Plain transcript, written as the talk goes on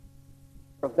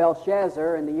of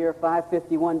Belshazzar in the year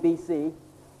 551 BC.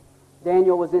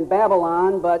 Daniel was in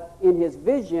Babylon, but in his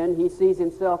vision he sees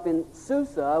himself in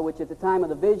Susa, which at the time of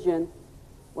the vision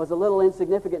was a little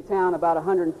insignificant town about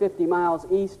 150 miles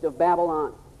east of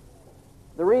Babylon.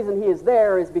 The reason he is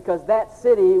there is because that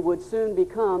city would soon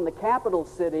become the capital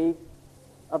city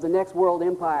of the next world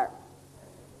empire.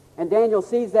 And Daniel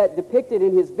sees that depicted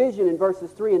in his vision in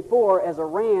verses 3 and 4 as a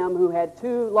ram who had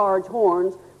two large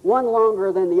horns, one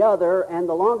longer than the other, and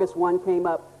the longest one came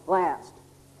up last.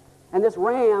 And this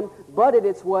ram butted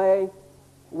its way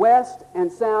west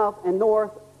and south and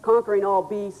north, conquering all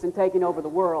beasts and taking over the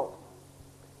world.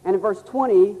 And in verse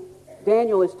 20,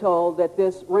 Daniel is told that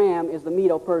this ram is the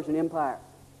Medo-Persian Empire.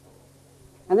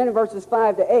 And then in verses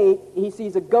 5 to 8, he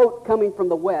sees a goat coming from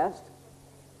the west.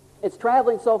 It's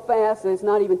traveling so fast that it's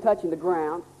not even touching the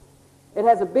ground. It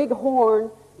has a big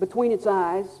horn between its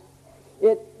eyes.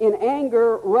 It, in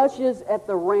anger, rushes at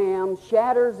the ram,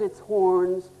 shatters its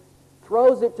horns,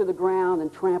 throws it to the ground,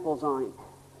 and tramples on him.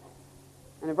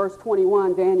 And in verse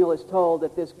 21, Daniel is told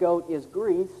that this goat is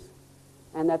Greece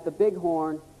and that the big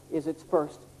horn is its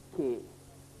first king.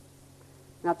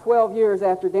 Now, 12 years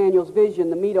after Daniel's vision,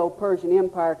 the Medo-Persian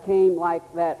Empire came like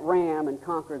that ram and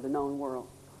conquered the known world.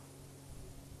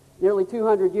 Nearly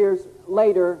 200 years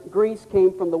later, Greece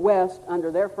came from the west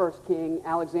under their first king,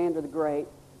 Alexander the Great.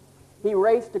 He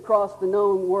raced across the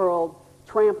known world,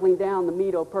 trampling down the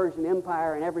Medo-Persian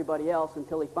Empire and everybody else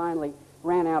until he finally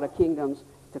ran out of kingdoms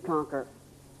to conquer.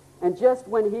 And just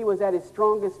when he was at his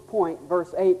strongest point,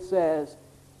 verse 8 says,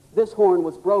 this horn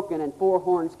was broken and four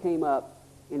horns came up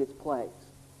in its place.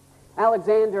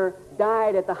 Alexander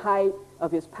died at the height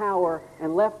of his power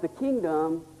and left the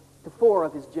kingdom to four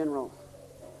of his generals.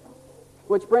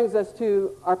 Which brings us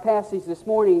to our passage this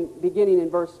morning, beginning in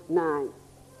verse 9.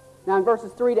 Now in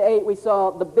verses 3 to 8, we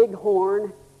saw the big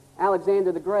horn,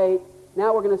 Alexander the Great.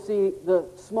 Now we're going to see the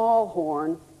small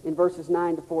horn in verses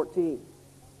 9 to 14.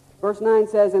 Verse 9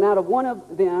 says, and out of one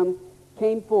of them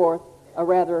came forth a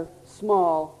rather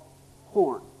small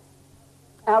horn.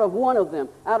 Out of one of them.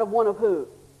 Out of one of who?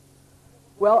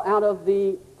 Well, out of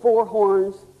the four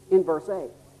horns in verse 8.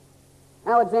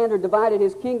 Alexander divided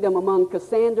his kingdom among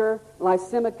Cassander,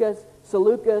 Lysimachus,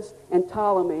 Seleucus, and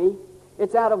Ptolemy.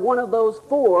 It's out of one of those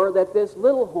four that this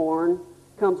little horn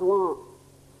comes along.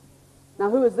 Now,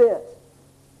 who is this?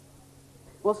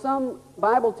 Well, some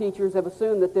Bible teachers have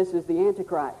assumed that this is the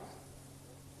Antichrist.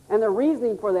 And the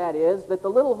reasoning for that is that the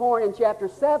little horn in chapter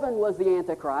 7 was the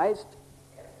Antichrist.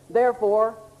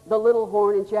 Therefore, the little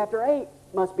horn in chapter 8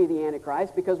 must be the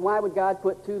Antichrist, because why would God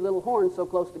put two little horns so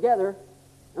close together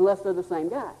unless they're the same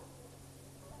guy?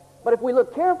 But if we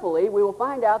look carefully, we will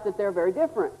find out that they're very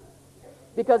different.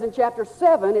 Because in chapter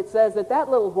 7, it says that that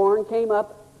little horn came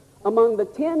up among the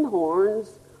 10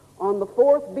 horns on the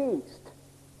fourth beast.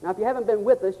 Now, if you haven't been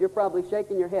with us, you're probably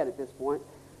shaking your head at this point.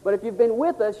 But if you've been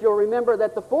with us, you'll remember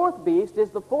that the fourth beast is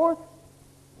the fourth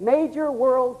major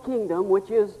world kingdom, which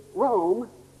is Rome.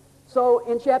 So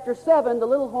in chapter 7, the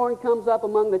little horn comes up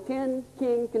among the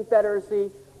 10-king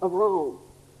confederacy of Rome.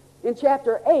 In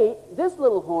chapter 8, this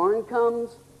little horn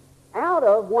comes out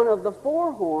of one of the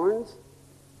four horns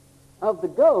of the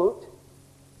goat,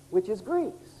 which is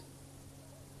Greece.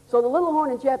 So the little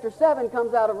horn in chapter 7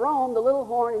 comes out of Rome. The little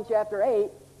horn in chapter 8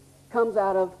 comes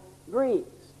out of Greece.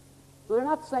 So they're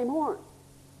not the same horn.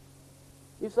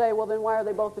 You say, well, then why are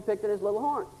they both depicted as little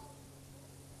horns?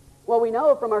 Well, we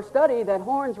know from our study that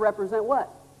horns represent what?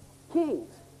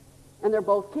 Kings. And they're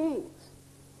both kings.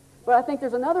 But I think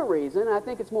there's another reason, and I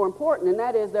think it's more important, and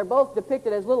that is they're both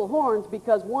depicted as little horns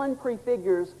because one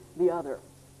prefigures the other.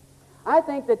 I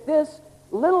think that this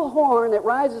little horn that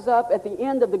rises up at the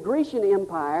end of the Grecian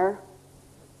Empire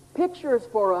pictures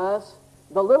for us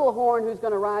the little horn who's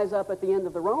going to rise up at the end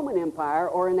of the Roman Empire,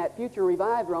 or in that future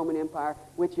revived Roman Empire,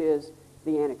 which is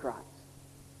the Antichrist.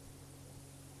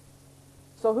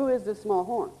 So who is this small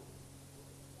horn?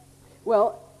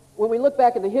 Well, when we look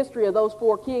back at the history of those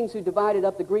four kings who divided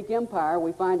up the Greek Empire,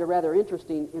 we find a rather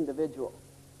interesting individual.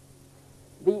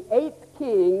 The eighth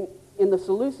king in the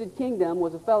Seleucid kingdom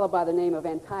was a fellow by the name of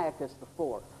Antiochus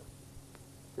IV.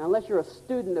 Now, unless you're a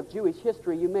student of Jewish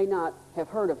history, you may not have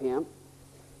heard of him.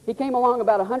 He came along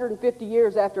about 150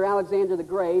 years after Alexander the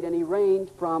Great, and he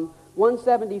reigned from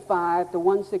 175 to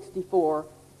 164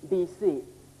 B.C.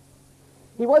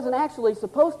 He wasn't actually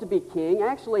supposed to be king.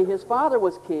 Actually, his father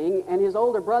was king, and his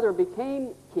older brother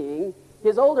became king.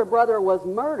 His older brother was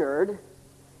murdered,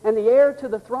 and the heir to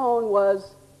the throne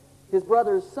was his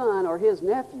brother's son, or his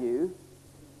nephew.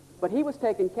 But he was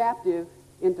taken captive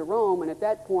into Rome, and at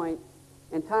that point,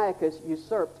 Antiochus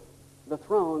usurped the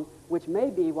throne, which may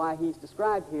be why he's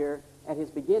described here at his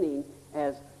beginning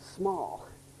as small,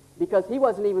 because he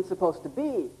wasn't even supposed to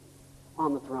be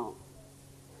on the throne.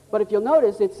 But if you'll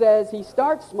notice, it says he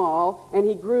starts small and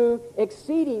he grew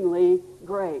exceedingly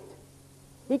great.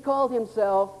 He called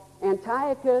himself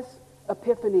Antiochus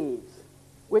Epiphanes,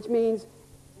 which means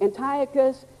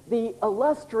Antiochus the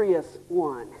illustrious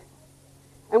one.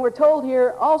 And we're told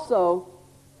here also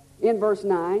in verse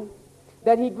 9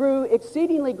 that he grew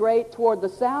exceedingly great toward the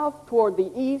south, toward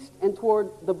the east, and toward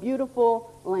the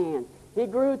beautiful land. He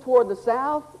grew toward the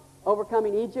south,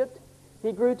 overcoming Egypt.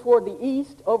 He grew toward the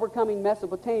east, overcoming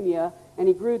Mesopotamia. And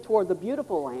he grew toward the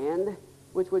beautiful land,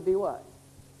 which would be what?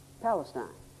 Palestine.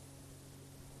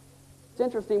 It's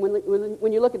interesting,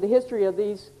 when you look at the history of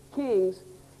these kings,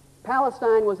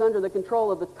 Palestine was under the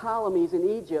control of the Ptolemies in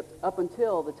Egypt up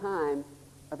until the time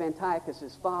of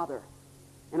Antiochus' father.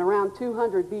 And around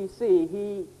 200 B.C.,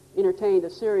 he entertained a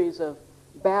series of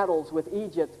battles with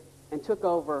Egypt and took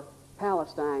over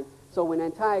Palestine. So when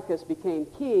Antiochus became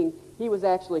king, he was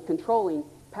actually controlling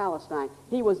Palestine.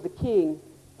 He was the king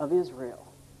of Israel.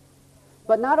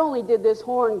 But not only did this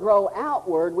horn grow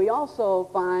outward, we also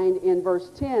find in verse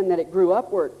 10 that it grew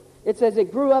upward. It says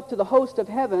it grew up to the host of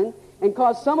heaven and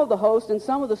caused some of the host and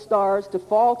some of the stars to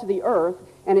fall to the earth,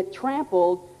 and it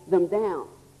trampled them down.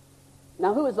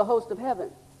 Now, who is the host of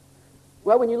heaven?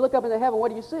 Well, when you look up into heaven, what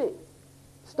do you see?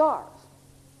 Stars.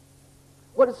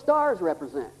 What do stars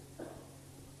represent?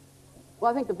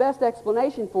 Well, I think the best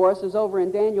explanation for us is over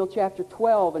in Daniel chapter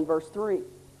 12 and verse 3.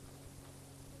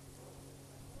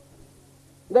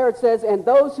 There it says, "And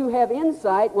those who have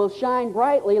insight will shine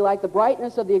brightly like the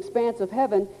brightness of the expanse of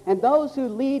heaven, and those who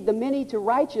lead the many to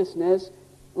righteousness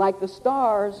like the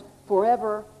stars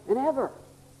forever and ever."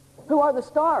 Who are the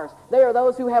stars? They are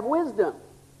those who have wisdom.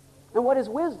 And what is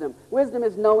wisdom? Wisdom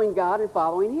is knowing God and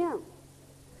following Him.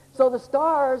 So the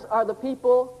stars are the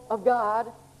people of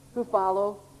God who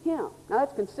follow Him. Now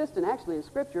that's consistent actually in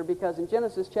Scripture, because in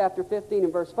Genesis chapter 15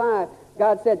 and verse 5,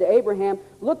 God said to Abraham,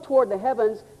 "Look toward the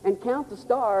heavens and count the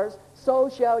stars, so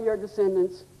shall your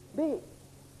descendants be."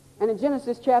 And in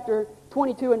Genesis chapter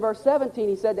 22 and verse 17,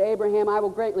 He said to Abraham, "I will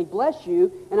greatly bless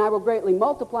you, and I will greatly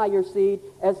multiply your seed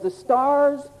as the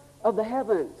stars of the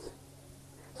heavens."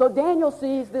 So Daniel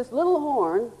sees this little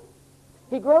horn.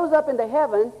 He grows up into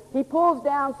heaven. He pulls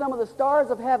down some of the stars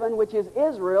of heaven, which is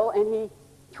Israel, and he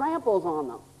tramples on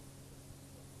them.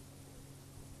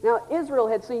 Now, Israel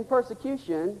had seen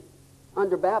persecution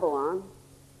under Babylon,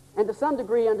 and to some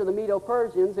degree under the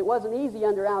Medo-Persians. It wasn't easy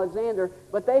under Alexander,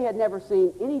 but they had never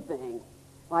seen anything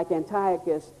like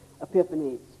Antiochus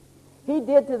Epiphanes. He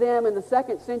did to them in the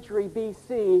 2nd century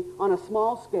B.C. on a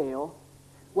small scale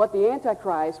what the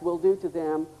Antichrist will do to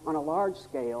them on a large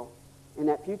scale in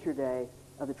that future day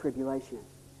of the tribulation.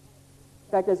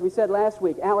 In fact, as we said last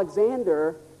week,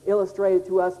 Alexander illustrated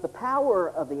to us the power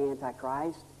of the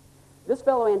Antichrist. This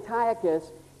fellow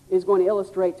Antiochus is going to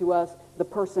illustrate to us the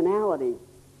personality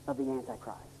of the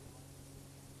Antichrist.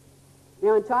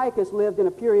 Now, Antiochus lived in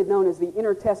a period known as the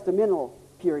intertestamental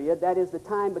period. That is the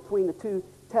time between the two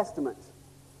testaments.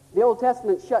 The Old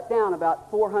Testament shut down about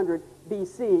 400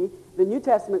 B.C. The New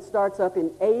Testament starts up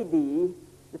in A.D.,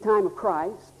 the time of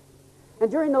Christ.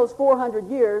 And during those 400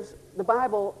 years, the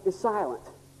Bible is silent.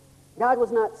 God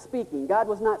was not speaking. God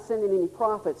was not sending any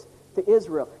prophets to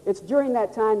Israel. It's during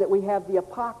that time that we have the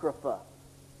Apocrypha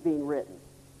being written.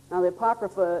 Now, the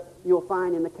Apocrypha you'll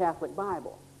find in the Catholic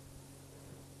Bible.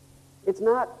 It's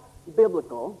not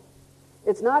biblical.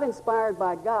 It's not inspired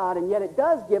by God, and yet it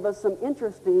does give us some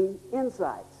interesting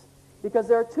insights. Because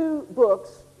there are two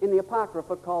books in the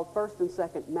Apocrypha called 1st and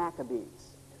 2nd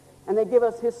Maccabees. And they give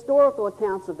us historical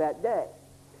accounts of that day.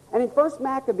 And in 1st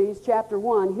Maccabees chapter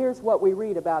 1, here's what we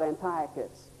read about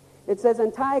Antiochus. It says,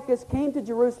 "Antiochus came to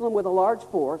Jerusalem with a large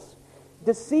force.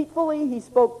 Deceitfully he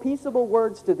spoke peaceable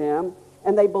words to them,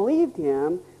 and they believed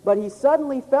him. But he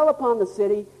suddenly fell upon the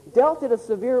city, dealt it a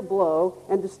severe blow,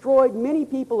 and destroyed many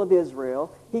people of Israel.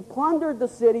 He plundered the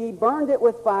city, burned it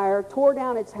with fire, tore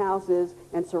down its houses,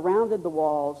 and surrounded the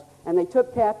walls. And they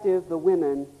took captive the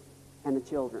women and the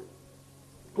children."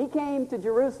 He came to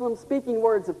Jerusalem speaking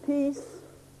words of peace,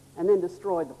 and then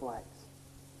destroyed the place.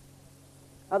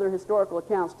 Other historical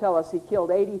accounts tell us he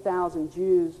killed 80,000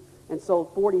 Jews and sold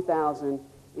 40,000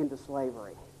 into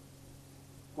slavery.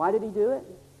 Why did he do it?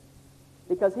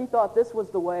 Because he thought this was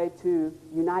the way to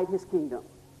unite his kingdom.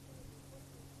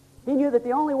 He knew that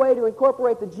the only way to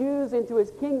incorporate the Jews into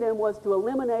his kingdom was to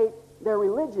eliminate their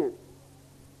religion.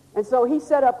 And so he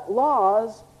set up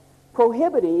laws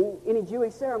prohibiting any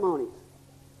Jewish ceremonies.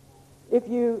 If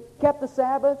you kept the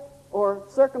Sabbath or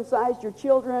circumcised your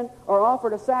children or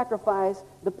offered a sacrifice,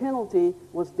 the penalty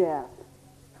was death.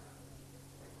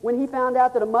 When he found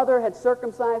out that a mother had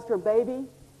circumcised her baby,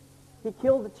 he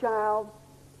killed the child,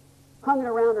 hung it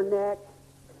around her neck,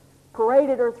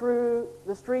 paraded her through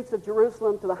the streets of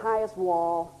Jerusalem to the highest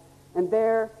wall, and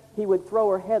there he would throw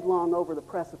her headlong over the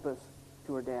precipice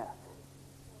to her death.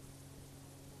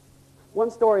 One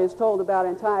story is told about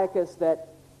Antiochus that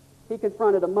he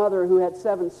confronted a mother who had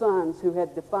 7 sons who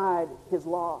had defied his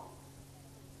law.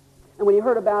 And when he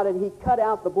heard about it, he cut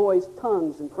out the boys'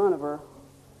 tongues in front of her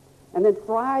and then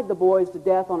fried the boys to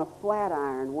death on a flat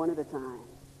iron one at a time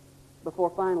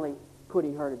before finally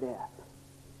putting her to death.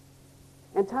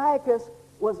 Antiochus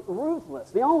was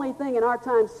ruthless. The only thing in our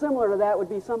time similar to that would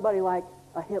be somebody like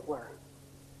a Hitler.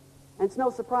 And it's no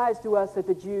surprise to us that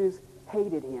the Jews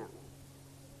hated him.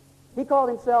 He called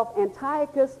himself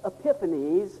Antiochus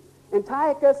Epiphanes,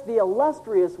 Antiochus the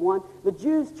illustrious one. The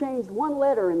Jews changed one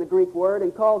letter in the Greek word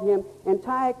and called him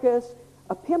Antiochus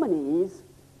Epimanes,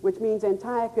 which means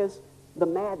Antiochus the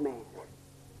madman.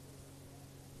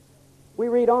 We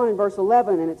read on in verse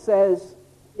 11, and it says,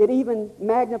 it even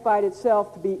magnified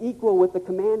itself to be equal with the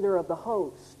commander of the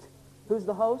host. Who's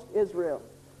the host? Israel.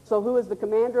 So who is the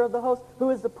commander of the host? Who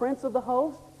is the prince of the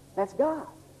host? That's God.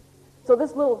 So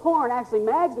this little horn actually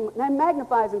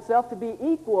magnifies himself to be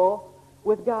equal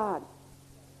with God.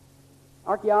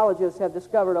 Archaeologists have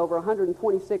discovered over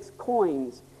 126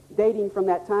 coins dating from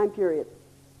that time period.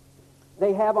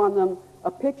 They have on them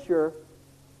a picture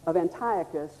of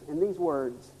Antiochus and these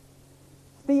words,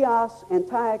 Theos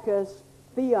Antiochus,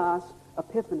 Theos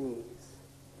Epiphanes,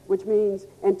 which means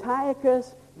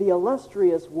Antiochus, the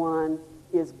illustrious one,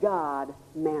 is God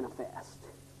manifest.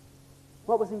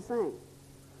 What was he saying?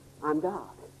 I'm God.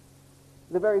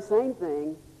 The very same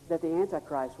thing that the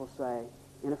Antichrist will say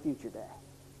in a future day.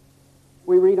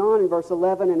 We read on in verse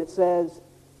 11, and it says,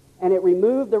 and it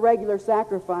removed the regular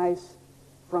sacrifice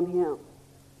from him.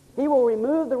 He will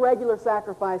remove the regular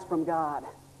sacrifice from God.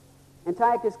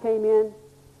 Antiochus came in,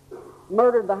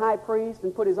 murdered the high priest,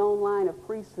 and put his own line of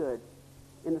priesthood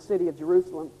in the city of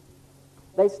Jerusalem.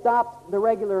 They stopped the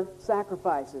regular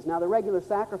sacrifices. Now, the regular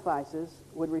sacrifices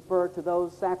would refer to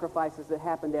those sacrifices that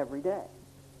happened every day.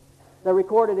 They're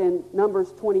recorded in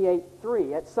Numbers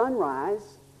 28:3. At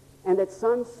sunrise and at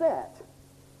sunset,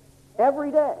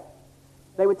 every day,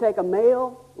 they would take a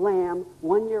male lamb,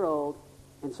 1-year-old,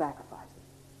 and sacrifice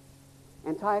it.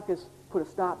 Antiochus put a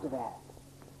stop to that.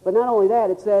 But not only that,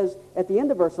 it says at the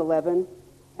end of verse 11,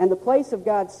 and the place of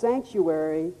God's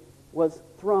sanctuary was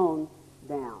thrown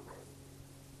down.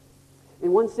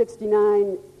 In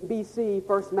 169 BC,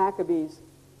 1 Maccabees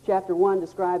chapter 1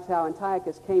 describes how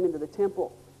Antiochus came into the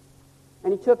temple.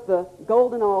 And he took the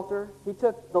golden altar, he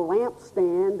took the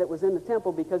lampstand that was in the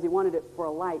temple because he wanted it for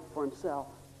a light for himself.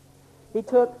 He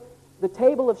took the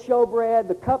table of showbread,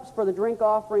 the cups for the drink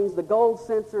offerings, the gold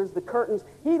censers, the curtains.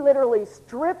 He literally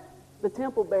stripped the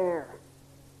temple bare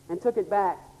and took it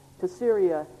back to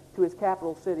Syria, to his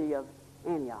capital city of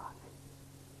Antioch.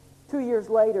 2 years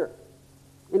later,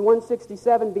 in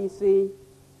 167 BC,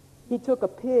 he took a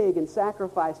pig and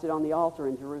sacrificed it on the altar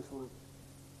in Jerusalem.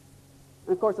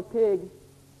 And of course, a pig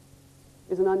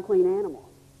is an unclean animal.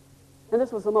 And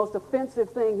this was the most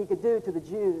offensive thing he could do to the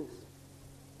Jews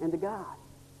and to God.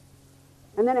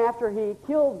 And then after he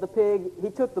killed the pig, he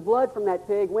took the blood from that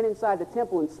pig, went inside the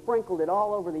temple, and sprinkled it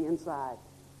all over the inside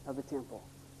of the temple.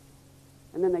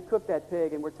 And then they cooked that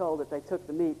pig, and we're told that they took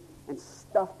the meat and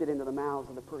stuffed it into the mouths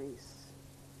of the priests.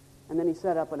 And then he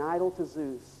set up an idol to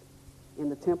Zeus in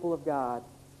the temple of God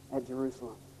at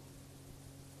Jerusalem.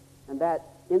 And that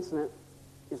incident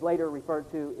is later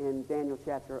referred to in Daniel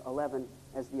chapter 11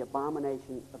 as the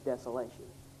abomination of desolation.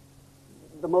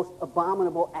 The most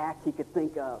abominable act he could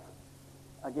think of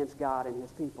against God and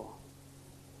his people.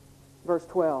 Verse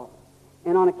 12,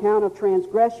 and on account of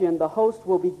transgression, the host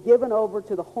will be given over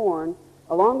to the horn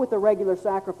along with the regular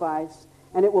sacrifice,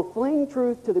 and it will fling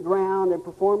truth to the ground and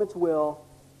perform its will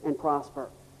and prosper.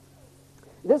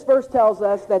 This verse tells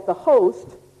us that the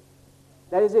host,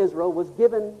 that is Israel, was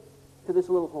given to this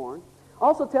little horn.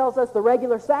 Also tells us the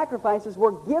regular sacrifices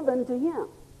were given to him.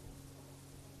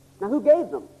 Now, who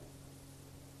gave them?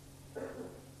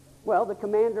 Well, the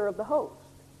commander of the host,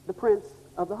 the prince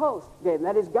of the host gave them.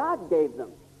 That is, God gave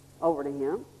them over to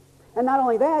him. And not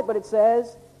only that, but it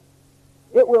says,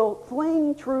 it will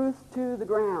fling truth to the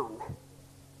ground.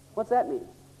 What's that mean?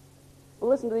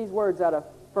 Well, listen to these words out of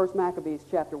 1 Maccabees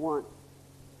chapter 1.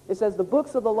 It says, the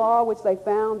books of the law which they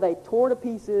found, they tore to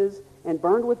pieces and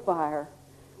burned with fire.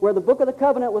 Where the book of the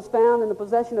covenant was found in the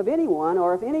possession of anyone,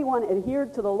 or if anyone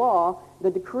adhered to the law,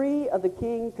 the decree of the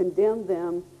king condemned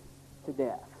them to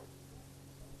death.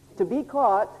 To be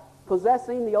caught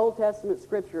possessing the Old Testament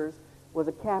scriptures was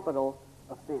a capital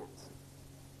offense.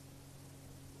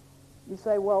 You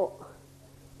say, well,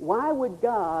 why would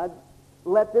God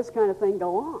let this kind of thing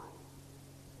go on?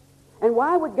 And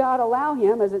why would God allow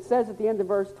him, as it says at the end of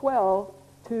verse 12,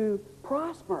 to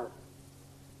prosper?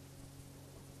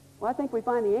 Well, I think we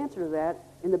find the answer to that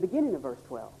in the beginning of verse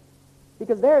 12.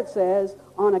 Because there it says,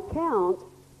 on account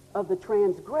of the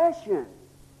transgression,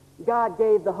 God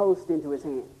gave the host into his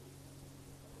hand.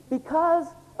 Because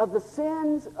of the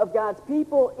sins of God's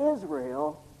people,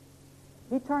 Israel,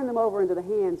 he turned them over into the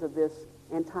hands of this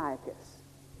Antiochus.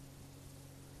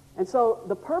 And so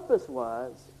the purpose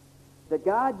was that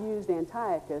God used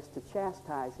Antiochus to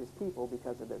chastise his people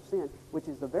because of their sin, which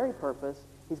is the very purpose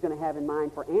he's going to have in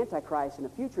mind for Antichrist in a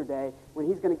future day when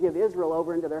he's going to give Israel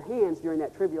over into their hands during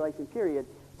that tribulation period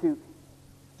to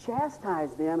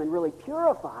chastise them and really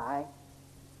purify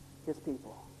his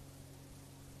people.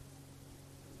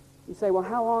 You say, well,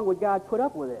 how long would God put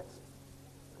up with this?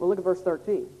 Well, look at verse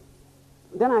 13.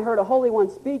 Then I heard a holy one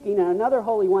speaking, and another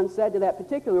holy one said to that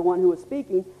particular one who was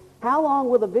speaking, how long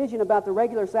will the vision about the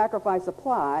regular sacrifice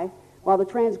apply, while the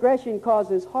transgression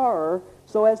causes horror,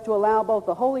 so as to allow both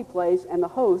the holy place and the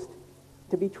host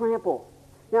to be trampled?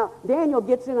 Now, Daniel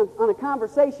gets in on a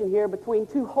conversation here between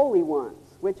two holy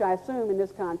ones, which I assume in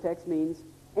this context means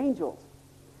angels.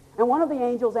 And one of the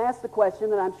angels asked the question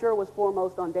that I'm sure was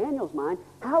foremost on Daniel's mind,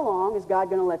 how long is God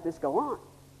going to let this go on?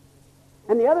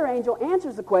 And the other angel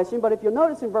answers the question, but if you'll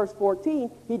notice in verse 14,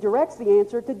 he directs the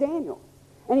answer to Daniel.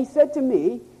 And he said to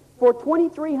me, for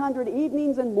 2,300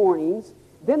 evenings and mornings,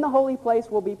 then the holy place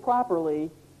will be properly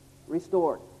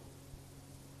restored.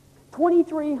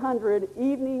 2,300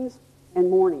 evenings and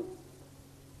mornings.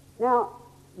 Now,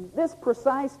 this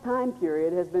precise time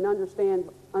period has been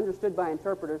understood by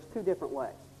interpreters two different ways.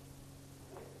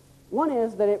 One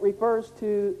is that it refers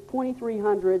to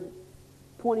 2,300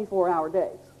 24-hour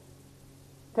days,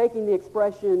 taking the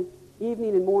expression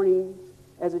evening and morning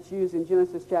as it's used in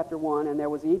Genesis chapter 1, and there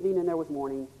was evening and there was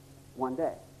morning, one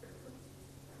day.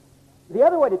 The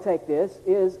other way to take this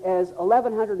is as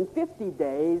 1,150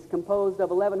 days composed of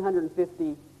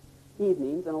 1,150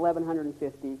 evenings and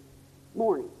 1,150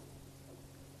 mornings.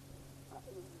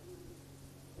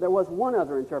 There was one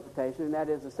other interpretation, and that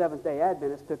is the Seventh-day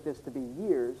Adventists took this to be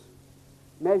years,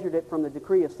 measured it from the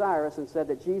decree of Cyrus, and said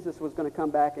that Jesus was going to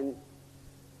come back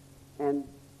and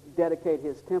dedicate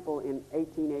his temple in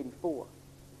 1884.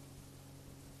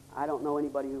 I don't know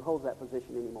anybody who holds that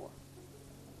position anymore.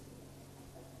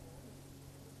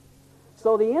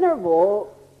 So the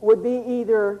interval would be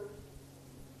either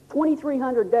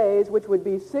 2,300 days, which would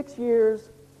be 6 years,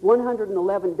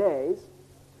 111 days,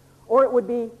 or it would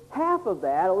be half of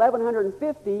that,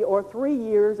 1,150, or 3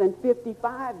 years and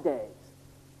 55 days.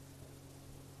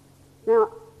 Now,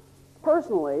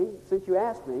 personally, since you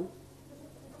asked me,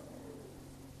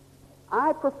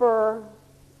 I prefer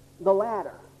the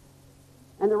latter.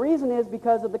 And the reason is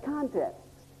because of the context.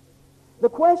 The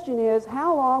question is,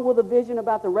 how long will the vision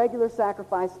about the regular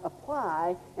sacrifice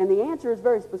apply? And the answer is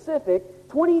very specific,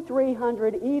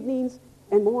 2,300 evenings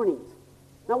and mornings.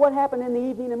 Now, what happened in the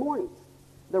evening and mornings?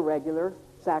 The regular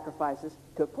sacrifices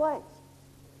took place.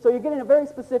 So you're getting a very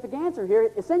specific answer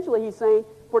here. Essentially, he's saying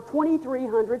for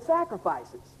 2,300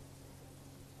 sacrifices.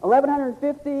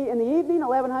 1,150 in the evening,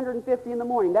 1,150 in the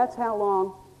morning. That's how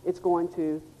long it's going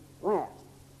to last.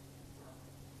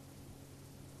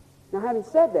 Now, having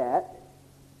said that,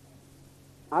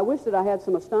 I wish that I had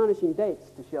some astonishing dates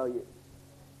to show you.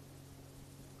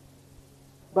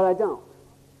 But I don't.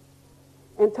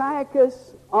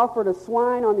 Antiochus offered a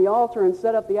swine on the altar and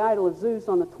set up the idol of Zeus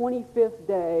on the 25th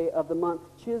day of the month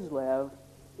Chislev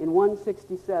in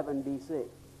 167 B.C.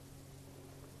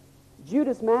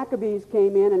 Judas Maccabees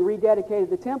came in and rededicated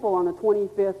the temple on the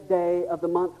 25th day of the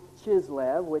month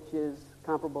Chislev, which is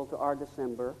comparable to our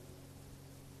December,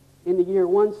 in the year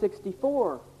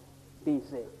 164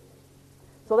 B.C.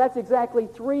 So that's exactly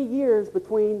 3 years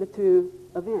between the two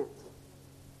events.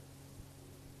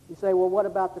 You say, well, what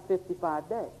about the 55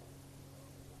 days?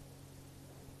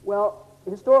 Well,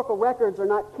 historical records are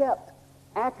not kept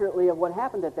accurately of what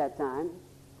happened at that time,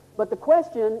 but the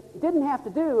question didn't have to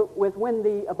do with when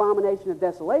the abomination of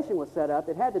desolation was set up.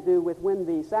 It had to do with when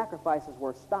the sacrifices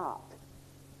were stopped.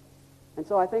 And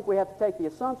so I think we have to take the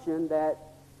assumption that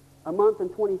a month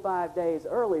and 25 days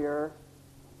earlier,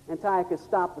 Antiochus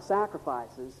stopped the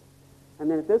sacrifices,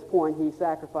 and then at this point he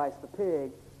sacrificed the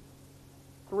pig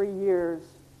 3 years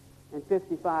and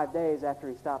 55 days after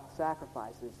he stopped the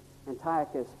sacrifices.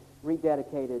 Antiochus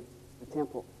rededicated the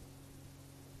temple.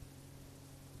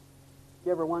 Do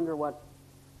you ever wonder what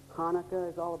Hanukkah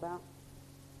is all about?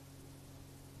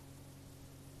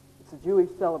 It's a Jewish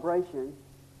celebration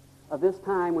of this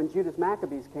time when Judas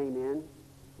Maccabees came in,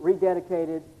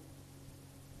 rededicated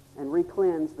and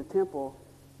re-cleanse the temple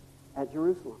at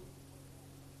Jerusalem.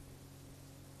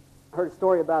 I heard a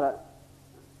story about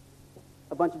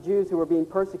a bunch of Jews who were being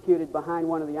persecuted behind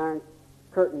one of the Iron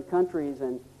Curtain countries,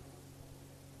 and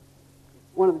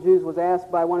one of the Jews was asked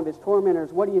by one of his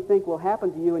tormentors, "What do you think will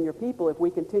happen to you and your people if we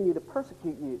continue to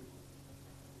persecute you?"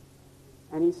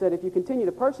 And he said, "If you continue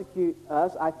to persecute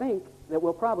us, I think that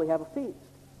we'll probably have a feast."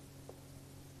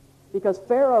 Because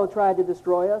Pharaoh tried to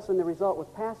destroy us, and the result was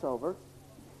Passover.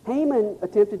 Haman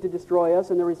attempted to destroy us,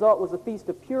 and the result was a feast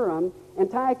of Purim.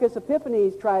 Antiochus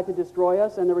Epiphanes tried to destroy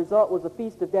us, and the result was a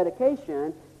feast of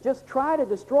dedication. Just try to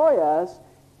destroy us,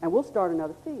 and we'll start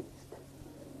another feast.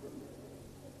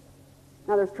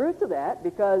 Now, there's truth to that,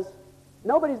 because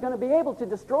nobody's going to be able to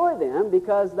destroy them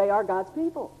because they are God's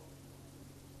people.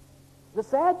 The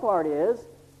sad part is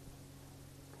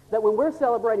that when we're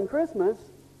celebrating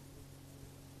Christmas,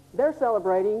 they're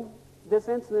celebrating this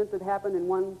incident that happened in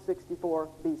 164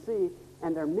 BC,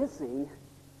 and they're missing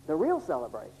the real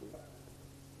celebration,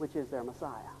 which is their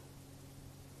Messiah.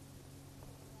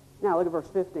 Now, look at verse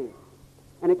 15.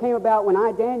 "And it came about when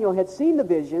I, Daniel, had seen the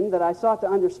vision that I sought to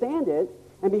understand it,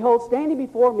 and behold, standing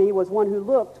before me was one who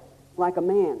looked like a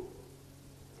man."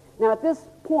 Now, at this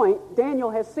point, Daniel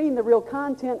has seen the real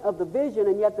content of the vision,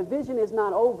 and yet the vision is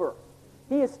not over.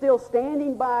 He is still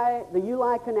standing by the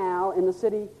Ulai Canal in the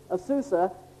city of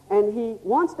Susa, and he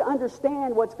wants to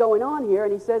understand what's going on here,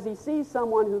 and he says he sees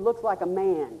someone who looks like a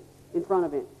man in front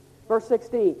of him. Verse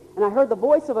 16, "And I heard the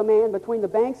voice of a man between the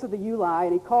banks of the Ulai,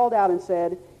 and he called out and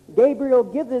said, 'Gabriel,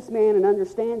 give this man an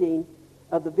understanding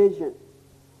of the vision.'"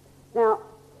 Now,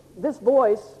 this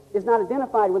voice is not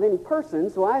identified with any person,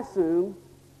 so I assume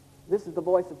this is the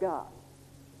voice of God.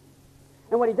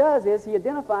 And what he does is he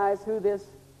identifies who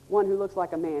this one who looks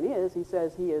like a man is. He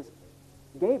says he is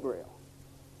Gabriel.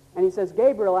 And he says,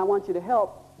 "Gabriel, I want you to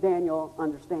help Daniel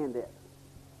understand this."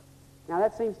 Now,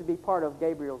 that seems to be part of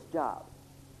Gabriel's job.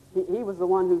 He was the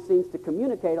one who seems to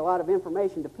communicate a lot of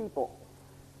information to people.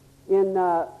 In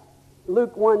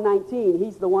Luke 1:19,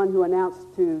 he's the one who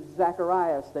announced to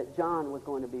Zacharias that John was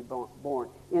going to be born.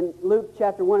 In Luke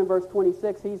chapter 1 and verse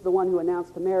 26, he's the one who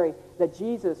announced to Mary that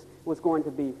Jesus was going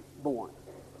to be born.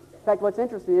 In fact, what's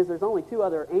interesting is there's only two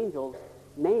other angels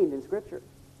named in Scripture.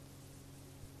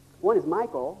 One is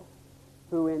Michael,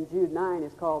 who in Jude 9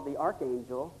 is called the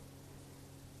archangel.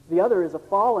 The other is a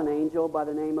fallen angel by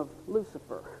the name of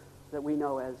Lucifer, that we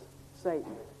know as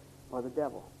Satan or the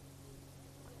devil.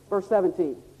 Verse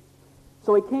 17,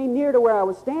 "So he came near to where I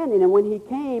was standing, and when he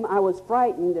came, I was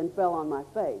frightened and fell on my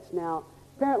face." Now,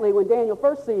 apparently when Daniel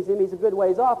first sees him, he's a good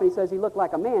ways off, and he says he looked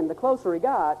like a man. The closer he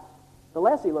got, the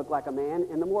less he looked like a man,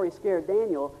 and the more he scared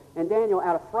Daniel, and Daniel,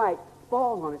 out of fright,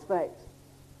 falls on his face.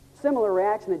 Similar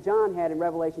reaction that John had in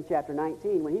Revelation chapter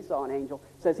 19 when he saw an angel,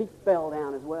 says he fell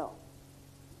down as well.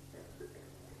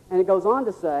 And it goes on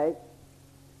to say,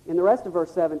 in the rest of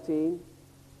verse 17,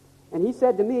 "And he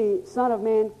said to me, 'Son of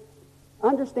man,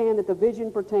 understand that the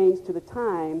vision pertains to the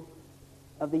time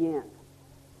of the end.'"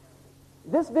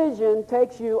 This vision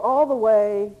takes you all the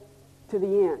way to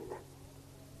the end.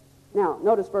 Now,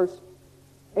 notice verse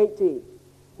 18.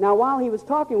 "Now while he was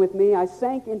talking with me, I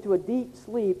sank into a deep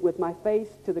sleep with my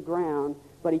face to the ground,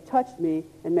 but he touched me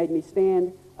and made me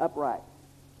stand upright."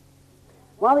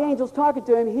 While the angel's talking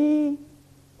to him, he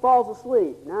falls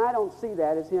asleep. Now, I don't see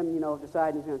that as him,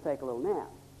 deciding he's going to take a little nap.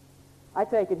 I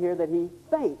take it here that he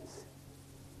faints.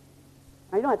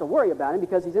 Now, you don't have to worry about him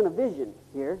because he's in a vision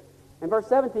here. And verse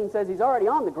 17 says he's already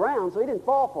on the ground, so he didn't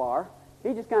fall far.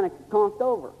 He just kind of conked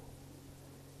over,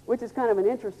 which is kind of an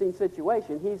interesting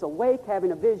situation. He's awake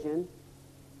having a vision,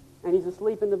 and he's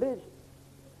asleep in the vision.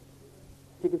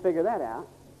 If you can figure that out.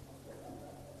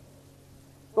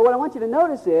 But what I want you to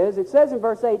notice is, it says in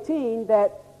verse 18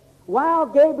 that while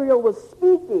Gabriel was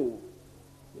speaking,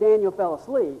 Daniel fell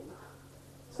asleep.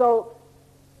 So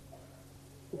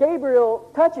Gabriel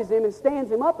touches him and stands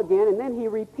him up again, and then he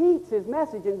repeats his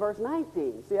message in verse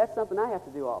 19. See, that's something I have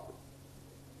to do often.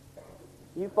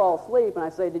 You fall asleep, and I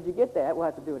say, "Did you get that?" We'll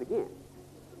have to do it again.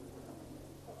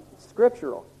 It's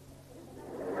scriptural.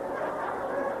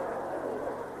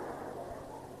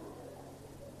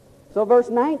 So verse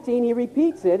 19, he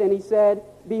repeats it, and he said,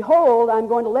 "Behold, I'm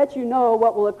going to let you know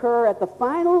what will occur at the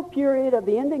final period of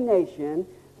the indignation,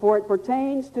 for it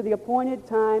pertains to the appointed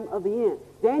time of the end."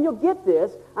 Daniel, get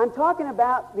this. I'm talking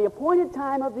about the appointed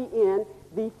time of the end,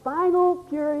 the final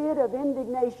period of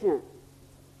indignation.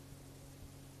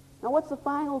 Now, what's the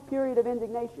final period of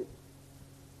indignation?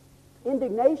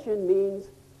 Indignation means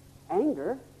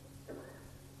anger.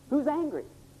 Who's angry?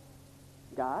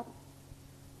 God.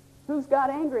 Who's God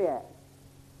angry at?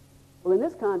 Well, in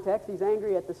this context, he's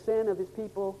angry at the sin of his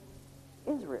people,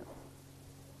 Israel.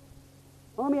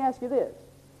 Well, let me ask you this.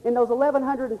 In those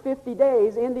 1150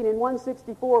 days ending in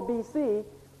 164 BC,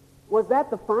 was that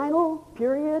the final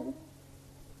period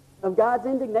of God's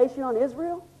indignation on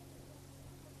Israel?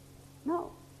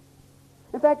 No.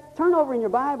 In fact, turn over in your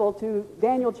Bible to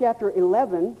Daniel chapter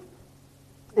 11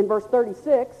 and verse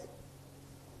 36.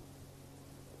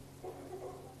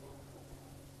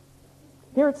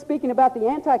 Here it's speaking about the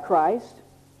Antichrist,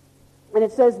 and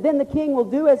it says, "Then the king will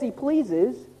do as he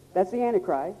pleases," that's the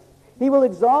Antichrist. "He will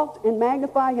exalt and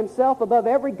magnify himself above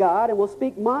every god, and will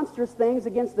speak monstrous things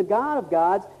against the God of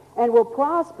gods, and will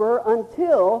prosper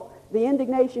until the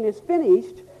indignation is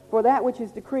finished, for that which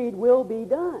is decreed will be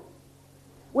done."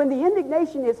 When the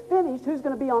indignation is finished, who's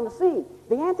going to be on the scene?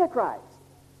 The Antichrist.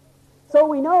 So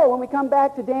we know when we come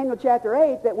back to Daniel chapter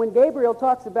 8 that when Gabriel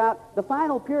talks about the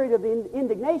final period of the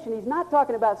indignation, he's not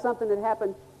talking about something that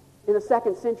happened in the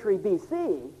 2nd century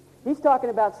BC. He's talking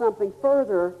about something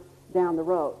further down the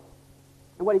road.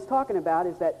 And what he's talking about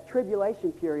is that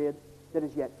tribulation period that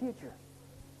is yet future.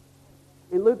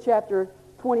 In Luke chapter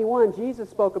 21, Jesus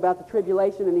spoke about the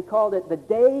tribulation, and he called it the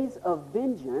days of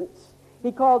vengeance.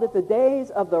 He called it the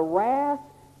days of the wrath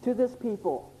to this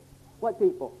people. What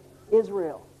people?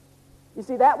 Israel. You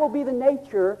see, that will be the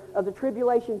nature of the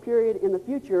tribulation period in the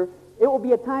future. It will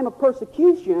be a time of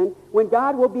persecution when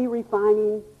God will be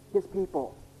refining his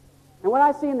people. And what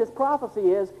I see in this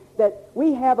prophecy is that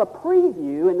we have a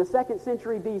preview in the 2nd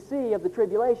century BC of the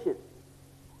tribulation.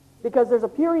 Because there's a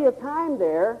period of time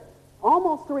there,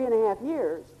 almost 3.5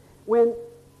 years, when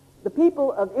the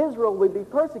people of Israel would be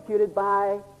persecuted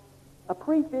by a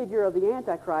prefigure of the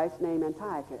Antichrist named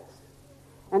Antiochus.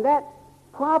 And that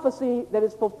prophecy that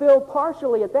is fulfilled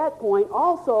partially at that point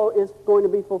also is going to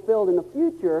be fulfilled in the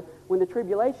future when the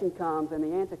tribulation comes and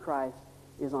the Antichrist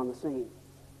is on the scene.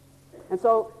 And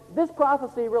so this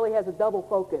prophecy really has a double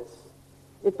focus.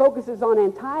 It focuses on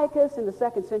Antiochus in the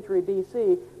 2nd century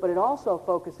BC, but it also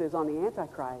focuses on the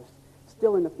Antichrist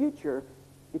still in the future,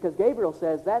 because Gabriel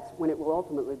says that's when it will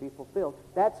ultimately be fulfilled.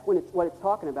 That's when what it's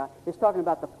talking about. It's talking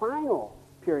about the final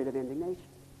period of indignation.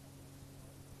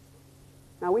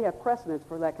 Now, we have precedents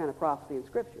for that kind of prophecy in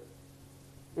Scripture.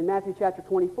 In Matthew chapter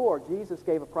 24, Jesus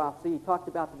gave a prophecy. He talked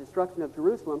about the destruction of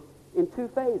Jerusalem in 2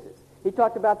 phases. He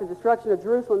talked about the destruction of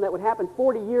Jerusalem that would happen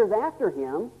 40 years after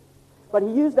him, but he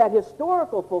used that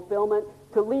historical fulfillment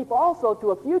to leap also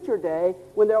to a future day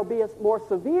when there will be a more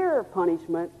severe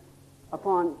punishment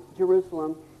upon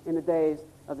Jerusalem in the days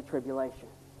of the tribulation.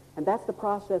 And that's the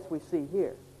process we see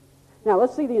here. Now,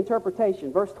 let's see the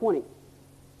interpretation. Verse 20.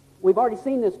 We've already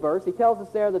seen this verse. He tells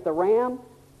us there that the ram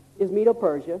is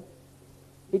Medo-Persia.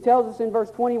 He tells us in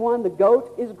verse 21 the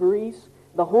goat is Greece.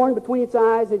 The horn between its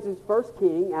eyes is its first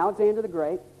king, Alexander the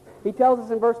Great. He tells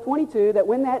us in verse 22 that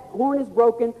when that horn is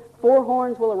broken, 4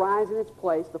 horns will arise in its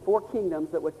place, the 4 kingdoms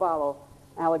that would follow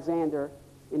Alexander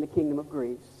in the kingdom of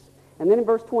Greece. And then in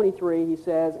verse 23 he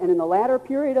says, "And in the latter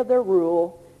period of their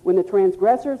rule, when the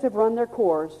transgressors have run their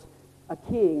course, a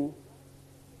king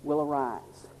will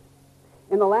arise."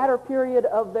 In the latter period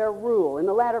of their rule. In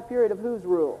the latter period of whose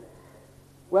rule?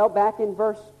 Well, back in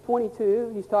verse 22,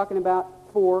 he's talking about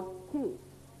 4 kings.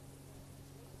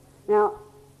 Now,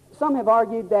 some have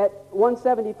argued that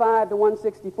 175 to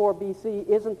 164 BC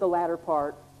isn't the latter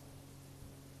part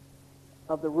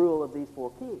of the rule of these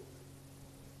 4 kings.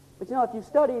 But you know, if you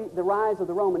study the rise of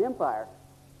the Roman Empire,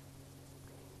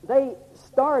 they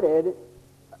started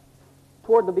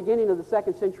toward the beginning of the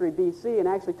 2nd century BC and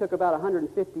actually took about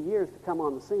 150 years to come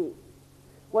on the scene.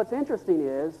 What's interesting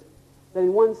is that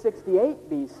in 168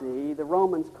 BC, the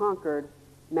Romans conquered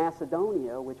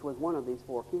Macedonia, which was one of these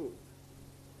 4 kings.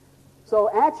 So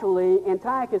actually,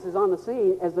 Antiochus is on the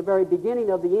scene as the very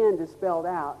beginning of the end is spelled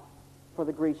out for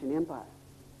the Grecian Empire.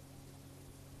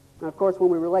 And of course, when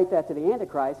we relate that to the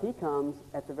Antichrist, he comes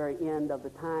at the very end of the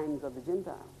times of the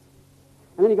Gentiles.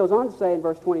 And then he goes on to say in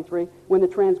verse 23, when the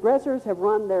transgressors have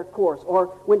run their course, or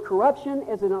when corruption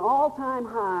is at an all-time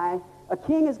high, a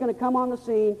king is going to come on the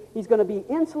scene. He's going to be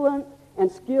insolent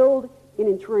and skilled in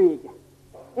intrigue.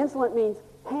 Insolent means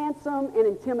handsome and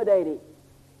intimidating.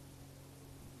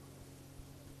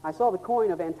 I saw the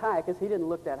coin of Antiochus. He didn't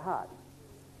look that hot.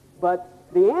 But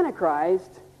the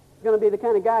Antichrist is going to be the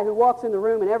kind of guy who walks in the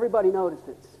room and everybody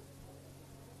notices.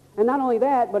 And not only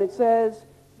that, but it says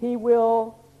he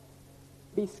will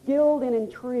be skilled in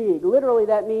intrigue. Literally,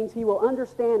 that means he will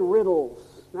understand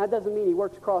riddles. Now, that doesn't mean he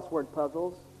works crossword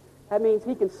puzzles. That means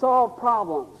he can solve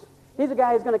problems. He's a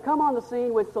guy who's going to come on the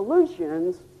scene with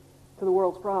solutions to the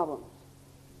world's problems.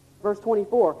 Verse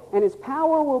 24, and his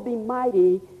power will be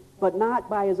mighty, but not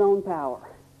by his own power.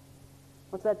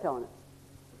 What's that telling us?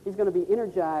 He's going to be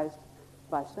energized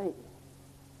by Satan.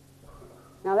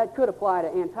 Now, that could apply to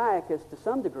Antiochus to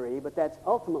some degree, but that's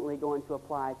ultimately going to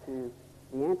apply to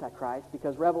the Antichrist,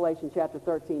 because Revelation chapter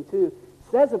 13:2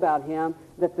 says about him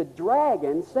that the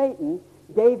dragon, Satan,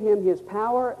 gave him his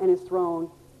power and his throne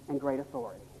and great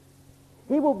authority.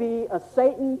 He will be a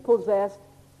Satan-possessed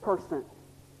person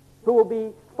who will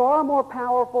be far more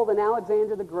powerful than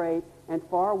Alexander the Great and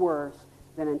far worse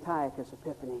than Antiochus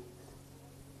Epiphanes.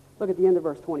 Look at the end of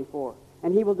verse 24.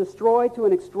 And he will destroy to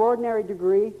an extraordinary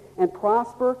degree and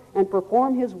prosper and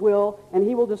perform his will, and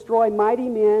he will destroy mighty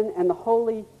men and the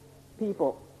holy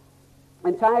people.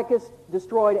 Antiochus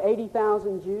destroyed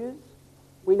 80,000 Jews.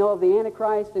 We know of the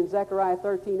Antichrist in Zechariah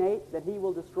 13:8 that he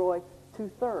will destroy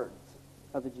 2/3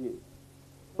 of the Jews.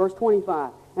 Verse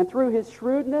 25, and through his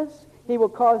shrewdness he will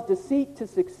cause deceit to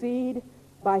succeed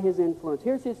by his influence.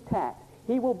 Here's his tact.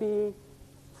 He will be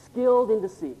skilled in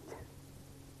deceit.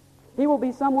 He will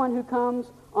be someone who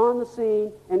comes on the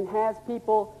scene and has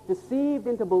people deceived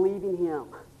into believing him.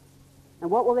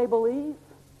 And what will they believe?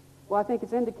 Well, I think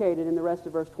it's indicated in the rest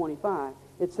of verse 25.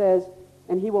 It says,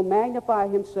 and he will magnify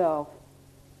himself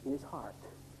in his heart.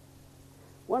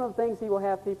 One of the things he will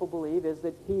have people believe is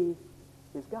that he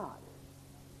is God.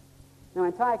 Now,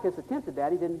 Antiochus attempted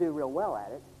that. He didn't do real well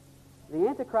at it. The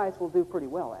Antichrist will do pretty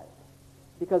well at it.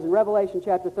 Because in Revelation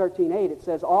chapter 13:8, it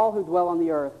says, all who dwell on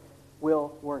the earth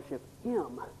will worship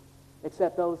him,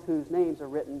 except those whose names are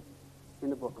written in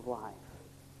the book of life.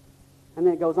 And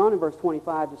then it goes on in verse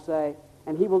 25 to say,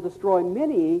 and he will destroy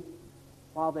many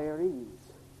while they are at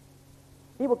ease.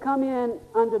 He will come in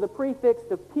under the prefix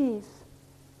of peace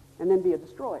and then be a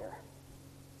destroyer.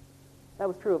 That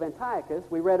was true of Antiochus.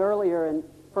 We read earlier in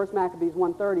 1 Maccabees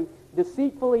 1:30,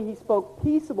 deceitfully he spoke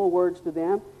peaceable words to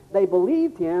them. They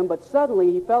believed him, but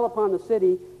suddenly he fell upon the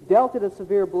city, dealt it a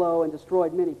severe blow, and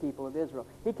destroyed many people of Israel.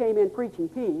 He came in preaching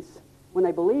peace when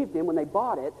they believed him, when they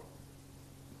bought it,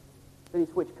 then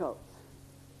he switched coats.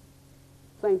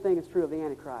 Same thing is true of the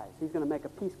Antichrist. He's going to make a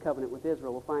peace covenant with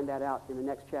Israel. We'll find that out in the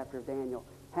next chapter of Daniel.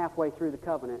 Halfway through the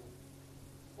covenant,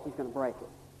 he's going to break it.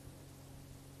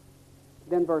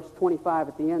 Then verse 25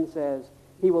 at the end says,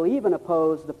 he will even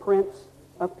oppose the prince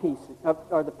of peace,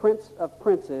 or the prince of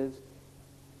princes,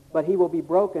 but he will be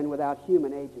broken without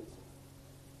human agency.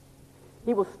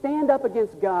 He will stand up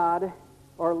against God,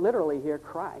 or literally here,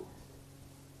 Christ,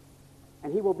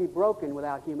 and he will be broken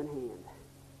without human hand.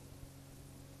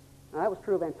 Now, that was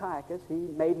true of Antiochus. He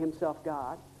made himself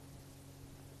God.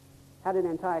 How did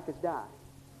Antiochus die?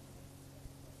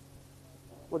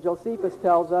 Well, Josephus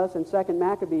tells us, and 2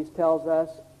 Maccabees tells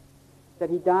us, that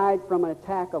he died from an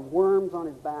attack of worms on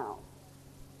his bowels.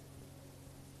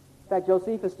 In fact,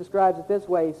 Josephus describes it this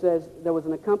way. He says there was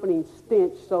an accompanying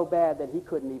stench so bad that he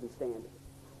couldn't even stand it.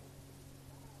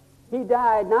 He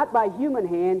died not by human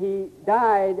hand. He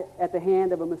died at the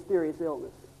hand of a mysterious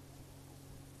illness.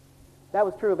 That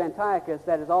was true of Antiochus.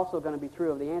 That is also going to be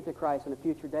true of the Antichrist in a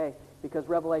future day, because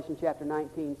Revelation chapter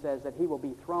 19 says that he will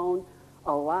be thrown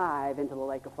alive into the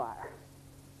lake of fire.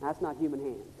 Now, that's not human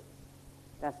hands.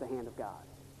 That's the hand of God.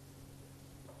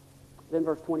 Then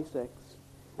verse 26.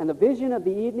 And the vision of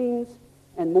the evenings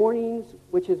and mornings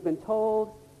which has been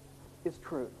told is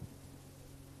true.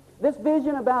 This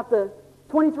vision about the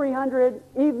 2,300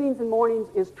 evenings and mornings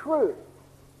is true.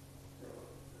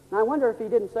 Now, I wonder if he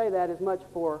didn't say that as much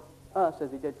for us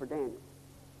as he did for Daniel.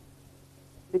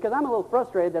 Because I'm a little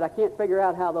frustrated that I can't figure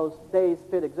out how those days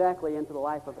fit exactly into the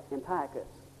life of Antiochus.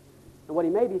 And what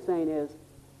he may be saying is,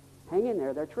 hang in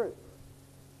there, they're true.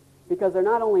 Because they're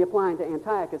not only applying to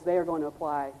Antiochus, they are going to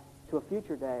apply to a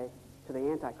future day to the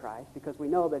Antichrist, because we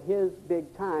know that his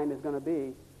big time is going to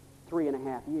be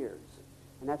 3.5 years.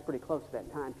 And that's pretty close to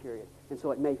that time period. And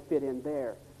so it may fit in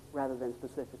there rather than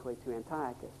specifically to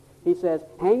Antiochus. He says,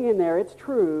 hang in there, it's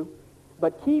true,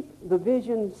 but keep the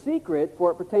vision secret,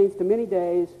 for it pertains to many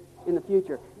days in the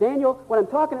future. Daniel, what I'm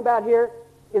talking about here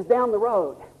is down the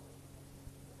road.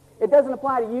 It doesn't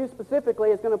apply to you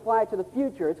specifically. It's going to apply to the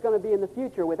future. It's going to be in the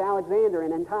future with Alexander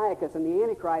and Antiochus and the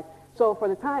Antichrist. So for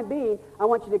the time being, I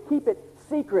want you to keep it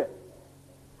secret.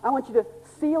 I want you to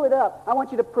seal it up. I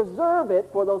want you to preserve it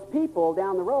for those people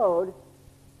down the road,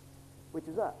 which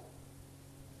is us.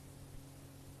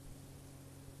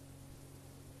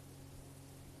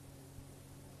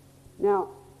 Now,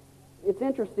 it's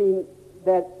interesting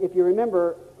that if you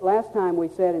remember, last time we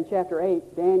said in chapter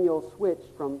 8, Daniel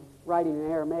switched from writing in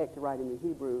Aramaic to writing in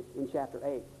Hebrew in chapter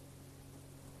 8.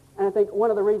 And I think one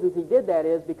of the reasons he did that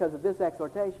is because of this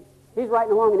exhortation. He's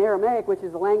writing along in Aramaic, which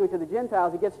is the language of the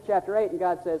Gentiles. He gets to chapter 8, and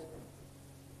God says,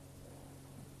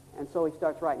 and so he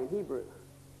starts writing in Hebrew.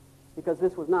 Because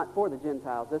this was not for the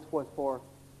Gentiles. This was for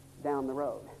down the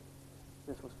road.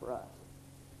 This was for us.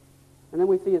 And then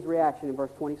we see his reaction in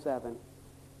verse 27.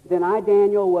 Then I,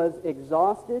 Daniel, was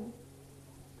exhausted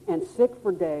and sick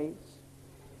for days.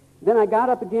 Then I got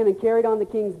up again and carried on the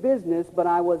king's business, but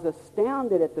I was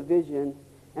astounded at the vision,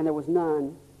 and there was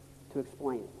none to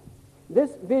explain it.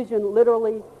 This vision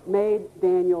literally made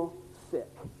Daniel sick.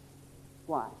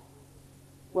 Why?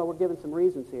 Well, we're given some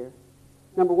reasons here.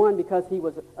 Number one, because he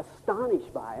was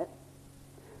astonished by it.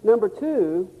 Number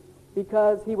two,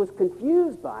 because he was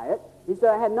confused by it. He said,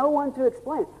 I had no one to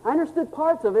explain it. I understood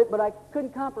parts of it, but I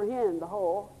couldn't comprehend the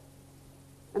whole.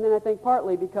 And then I think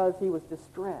partly because he was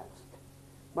distressed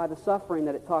by the suffering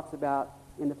that it talks about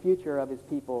in the future of his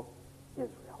people,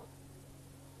 Israel.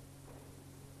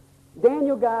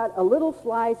 Daniel got a little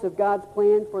slice of God's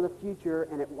plan for the future,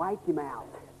 and it wiped him out.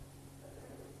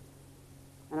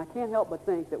 And I can't help but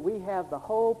think that we have the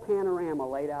whole panorama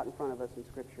laid out in front of us in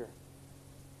Scripture.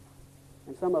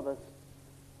 And some of us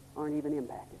aren't even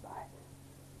impacted by it.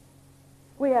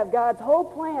 We have God's whole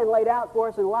plan laid out for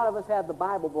us, and a lot of us have the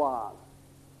Bible blog.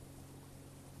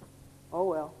 Oh,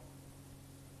 well.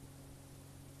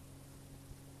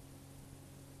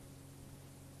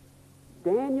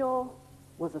 Daniel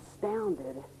was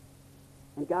astounded,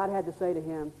 and God had to say to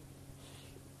him,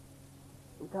 shh,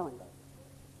 I'm telling you.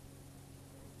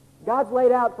 God's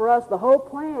laid out for us the whole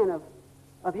plan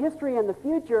of history and the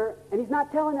future, and he's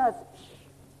not telling us, shh.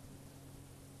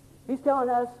 He's telling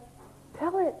us,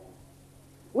 tell it.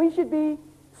 We should be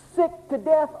sick to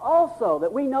death also,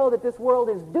 that we know that this world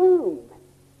is doomed,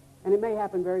 and it may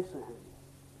happen very soon.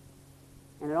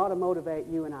 And it ought to motivate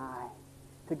you and I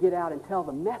to get out and tell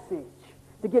the message,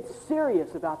 to get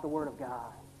serious about the Word of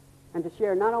God, and to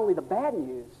share not only the bad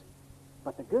news,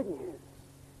 but the good news,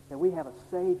 that we have a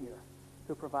Savior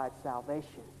who provides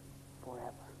salvation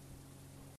forever.